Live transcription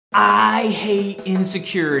I hate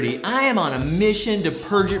insecurity. I am on a mission to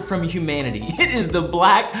purge it from humanity. It is the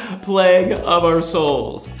black plague of our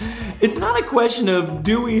souls. It's not a question of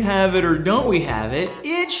do we have it or don't we have it.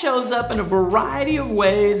 It shows up in a variety of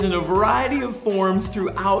ways and a variety of forms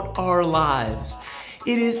throughout our lives.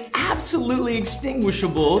 It is absolutely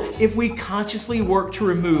extinguishable if we consciously work to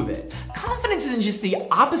remove it. Confidence isn't just the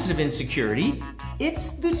opposite of insecurity, it's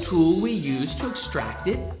the tool we use to extract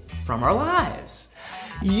it from our lives.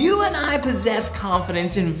 You and I possess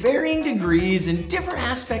confidence in varying degrees in different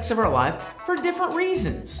aspects of our life for different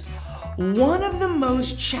reasons. One of the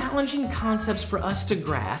most challenging concepts for us to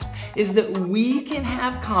grasp is that we can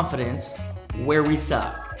have confidence where we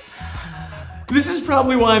suck. This is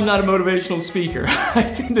probably why I'm not a motivational speaker. I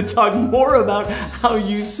tend to talk more about how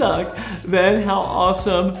you suck than how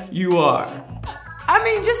awesome you are. I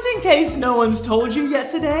mean, just in case no one's told you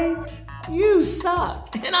yet today, you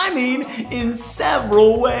suck. And I mean in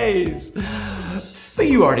several ways. But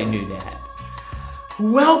you already knew that.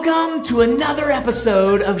 Welcome to another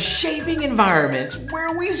episode of Shaping Environments,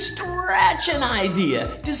 where we stretch an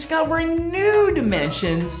idea, discovering new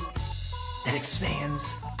dimensions that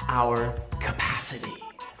expands our capacity.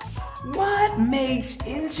 What makes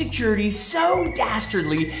insecurity so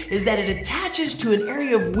dastardly is that it attaches to an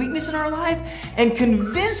area of weakness in our life and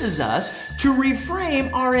convinces us to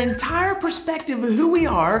reframe our entire perspective of who we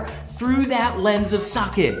are through that lens of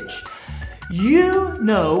suckage. You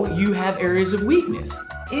know you have areas of weakness.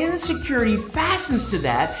 Insecurity fastens to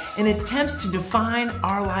that and attempts to define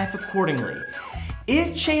our life accordingly.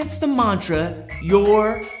 It chants the mantra,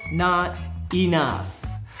 "You're not enough."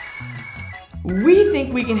 We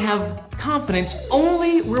think we can have confidence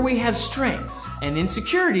only where we have strengths, and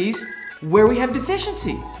insecurities where we have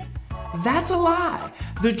deficiencies. That's a lie.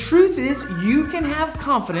 The truth is, you can have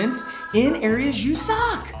confidence in areas you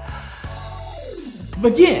suck.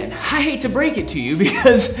 Again, I hate to break it to you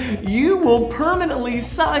because you will permanently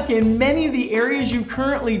suck in many of the areas you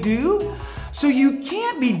currently do, so you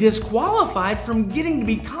can't be disqualified from getting to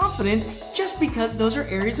be confident just because those are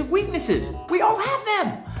areas of weaknesses. We all have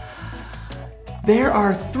them. There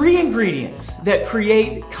are three ingredients that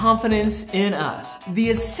create confidence in us. The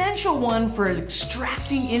essential one for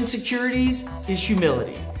extracting insecurities is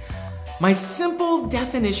humility. My simple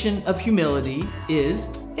definition of humility is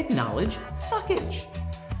acknowledge suckage.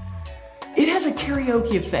 It has a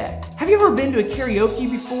karaoke effect. Have you ever been to a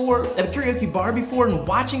karaoke bar before and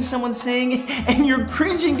watching someone sing and you're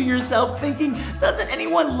cringing to yourself thinking, doesn't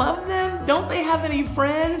anyone love them? Don't they have any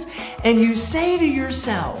friends? And you say to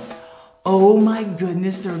yourself, oh my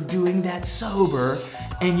goodness, they're doing that sober,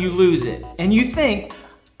 and you lose it. And you think,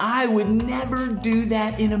 I would never do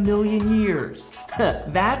that in a million years.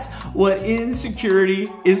 That's what insecurity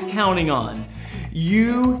is counting on.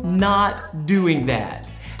 You not doing that.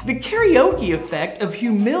 The karaoke effect of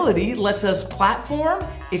humility lets us platform,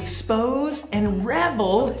 expose, and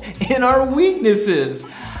revel in our weaknesses.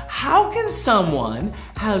 How can someone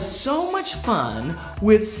have so much fun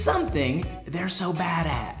with something they're so bad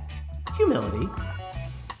at? Humility.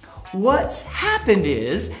 What's happened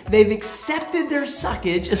is they've accepted their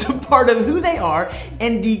suckage as a part of who they are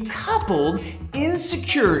and decoupled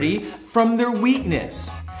insecurity from their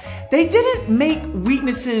weakness. They didn't make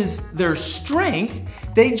weaknesses their strength,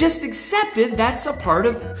 they just accepted that's a part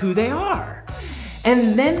of who they are.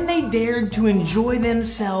 And then they dared to enjoy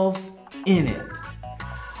themselves in it.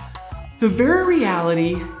 The very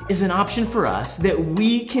reality is an option for us that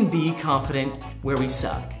we can be confident where we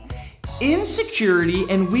suck. Insecurity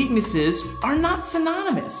and weaknesses are not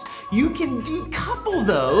synonymous. You can decouple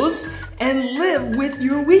those and live with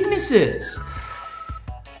your weaknesses.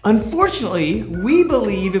 Unfortunately, we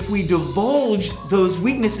believe if we divulge those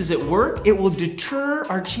weaknesses at work, it will deter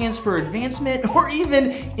our chance for advancement or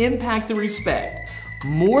even impact the respect.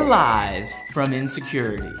 More lies from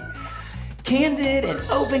insecurity. Candid and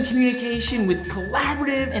open communication with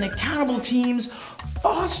collaborative and accountable teams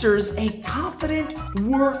fosters a confident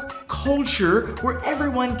work culture where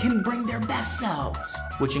everyone can bring their best selves,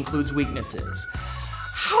 which includes weaknesses.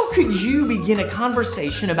 How could you begin a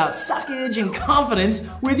conversation about suckage and confidence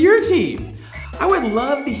with your team? I would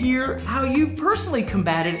love to hear how you've personally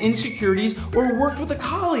combated insecurities or worked with a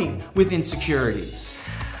colleague with insecurities.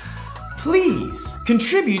 Please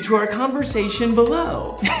contribute to our conversation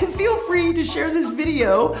below. Feel free to share this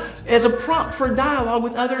video as a prompt for dialogue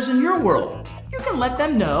with others in your world. You can let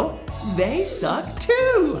them know they suck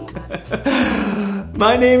too.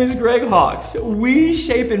 My name is Greg Hawks. We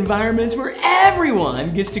shape environments where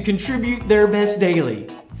everyone gets to contribute their best daily.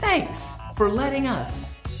 Thanks for letting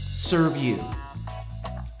us serve you.